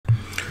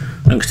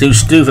Thanks to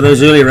Stu for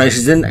those earlier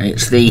races then.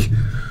 It's the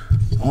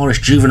Irish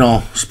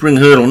Juvenile Spring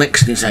Hurdle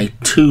next. It's a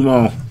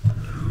 2-mile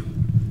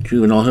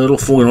Juvenile Hurdle,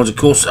 4 yards of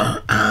course.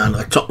 And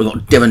at the top we've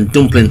got Devon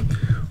Dumpling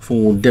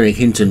for Derek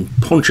Hinton,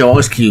 Poncho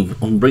Ice Cube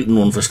on Breton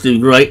One for Stu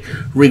Gray,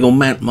 Regal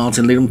Mount,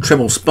 Martin Leadham,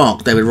 Treble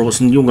Spark, David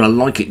Robertson, You're Gonna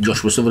Like It,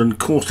 Joshua Sutherland,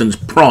 Corsten's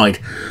Pride,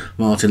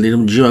 Martin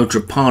Leadham, Duo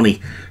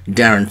Trapani,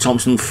 Darren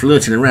Thompson,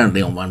 Flirting Around,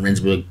 Leon Van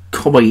Rensburg,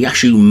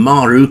 Kobayashi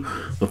Maru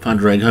for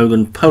Padraig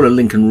Hogan, Polar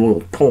Lincoln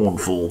Royal Pawn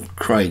for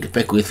Craig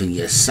Beckwith, and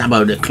your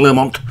Sabo de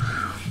Clermont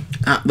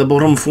at the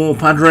bottom for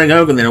Padraig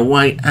Hogan, then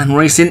away and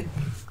racing.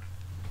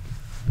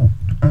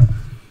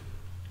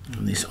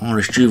 And this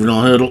Irish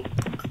Juvenile Hurdle,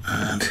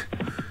 and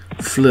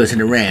Flirting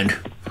Around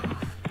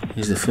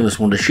is the first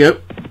one to show,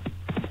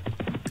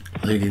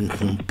 leading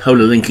from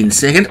Polar Link in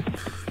second,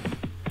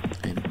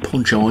 and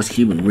Poncho Ice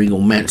Cube and Regal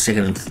Mount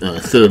second and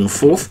third and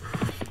fourth,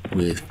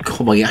 with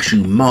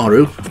Kobayashi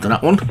Maru after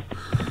that one,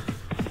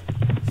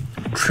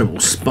 Treble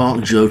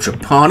Spark, Joe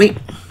Trapani.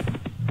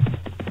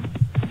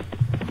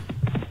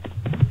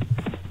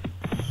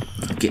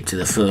 Get to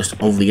the first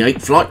of the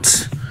 8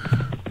 flights,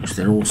 which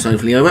they're all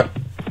safely over,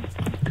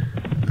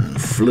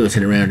 and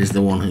Flirting Around is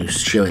the one who's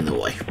showing the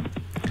way.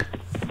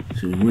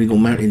 So Regal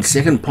Mount in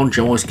second,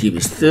 Poncho Ice Cube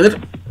is third.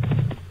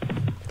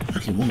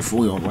 Only one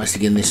 4-yard race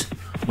again this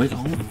week.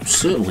 I'm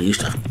certain we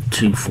used to have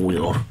 2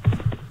 4-yard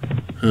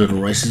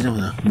hurdle races.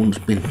 Now one's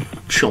been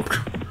chopped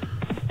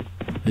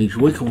each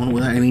week, I wonder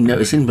without any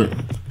noticing, but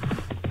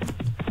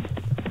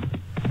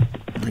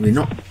maybe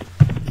not.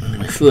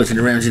 Anyway, Flirting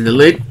Around's in the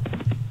lead.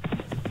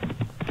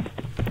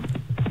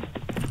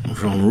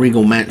 From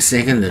Regal Mount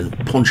second and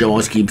Poncho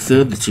Ice Cube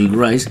third, the 2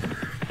 greys.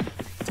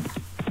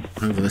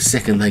 Over the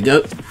second they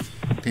go.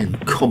 Then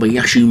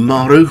Kobayashi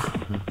Maru,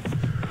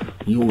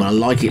 You're Gonna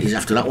Like It is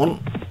after that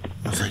one,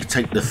 as they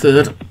take the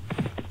third,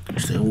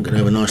 which they all get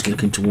over nicely,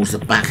 looking towards the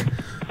back.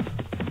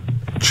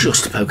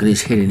 Just poking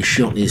his head in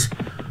shot is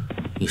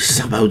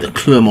Sabo de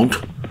Clermont.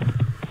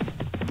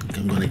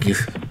 I'm going to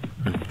give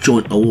a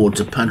joint award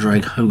to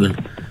Padraig Hogan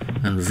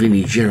and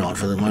Vinnie Gerard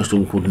for the most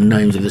awkward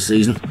names of the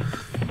season.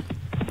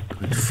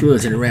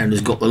 Flirting Around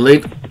has got the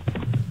lead.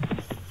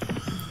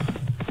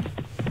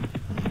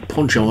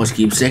 Poncho Ice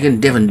Cube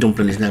second, Devon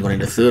Dumpling is now got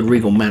into third,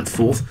 Regal Mount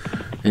fourth,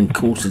 and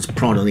Corsten's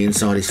Pride on the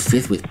inside is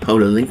fifth with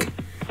Polar Link,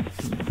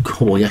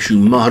 Kobayashi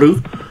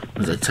Maru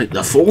as they take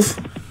the fourth.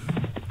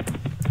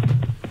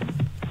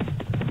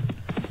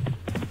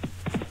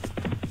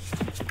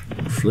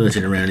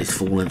 Flirting Around is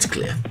 4 lengths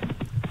clear.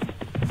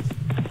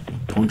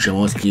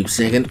 Poncho Ice Cube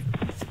second.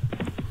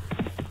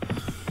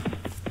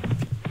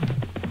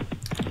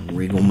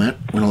 Regal Mount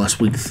went last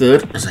week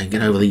third as they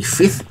get over the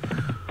fifth.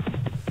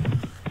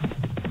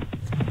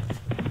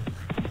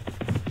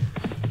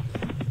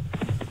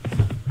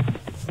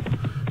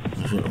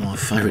 My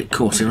favourite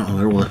course here,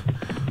 where all the,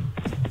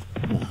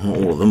 well, not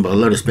all of them, but a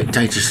load of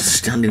spectators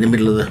stand in the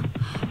middle of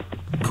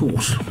the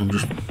course and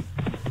just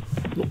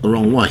look the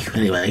wrong way.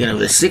 Anyway, they get over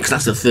the sixth,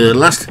 that's the third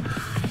last,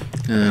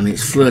 and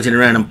it's Flirting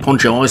Around and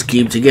Poncho Ice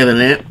Cube together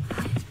now.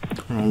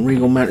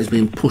 Regal Mount is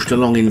being pushed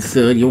along in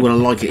third, You're Gonna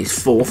Like It is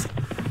fourth,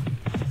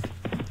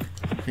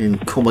 and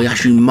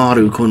Kobayashi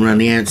Maru coming around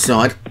the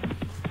outside.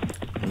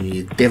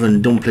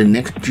 Devon Dumpling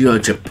next, Duo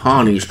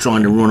Trapani is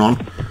trying to run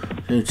on.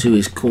 So too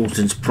is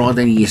Corsten's Pride,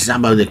 then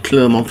Sabo de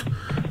Clermont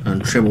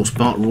and Treble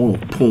Spark, Royal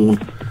Pawn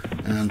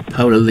and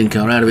Polar Link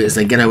are out of it as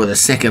they get over the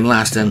second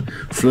last, and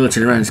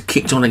Flirting Around's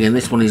kicked on again.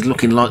 This one is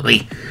looking like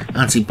the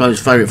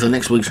anti-pose favourite for the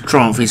next week's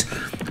Triumph. He's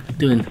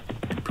doing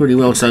pretty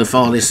well so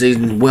far this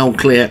season, well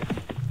clear.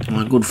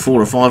 A good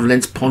 4 or 5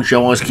 lengths.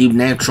 Poncho Ice Cube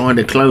now trying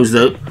to close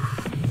though,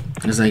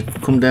 as they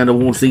come down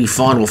towards the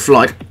final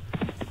flight.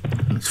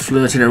 It's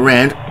Flirting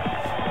Around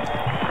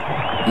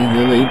in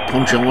the lead.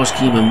 Poncho Ice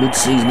Cube, a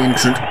mid-season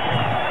entrant.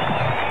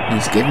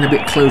 He's getting a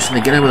bit close, and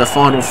they get over the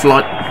final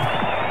flight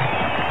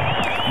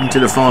into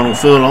the final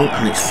furlong,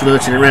 and it's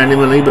Flirting Around in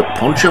the lead, but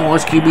Poncho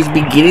Ice Cube is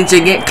beginning to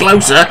get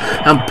closer,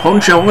 and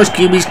Poncho Ice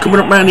Cube is coming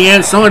up round the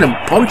outside, and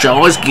Poncho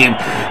Ice Cube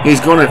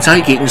is going to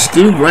take it, and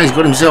Stu Gray's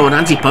got himself an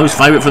anti-post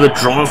favourite for the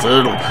Triumph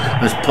Hurdle,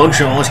 as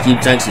Poncho Ice Cube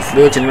takes it.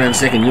 Flirting Around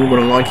second, You're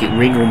Gonna Like It,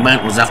 Regal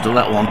Mount was after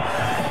that one,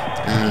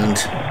 and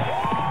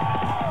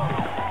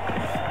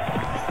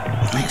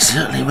it's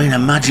certainly been a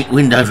magic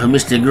window for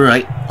Mr.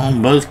 Gray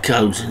on both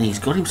codes, and he's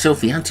got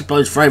himself the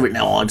anti-pose favourite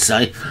now, I'd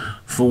say,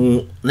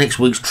 for next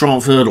week's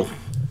Triumph Hurdle.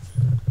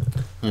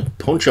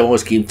 Poncho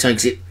Ice Cube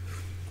takes it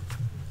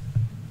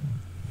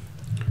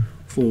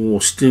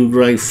for Stu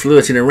Gray.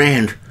 Flirting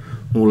Around,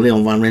 or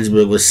Leon Van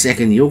Rensburg was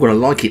second, You're Gonna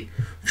Like It,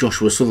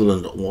 Joshua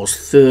Sutherland was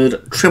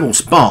third, Treble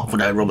Spark for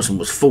David Robertson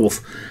was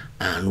fourth,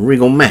 and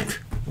Regal Mount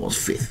was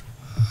fifth.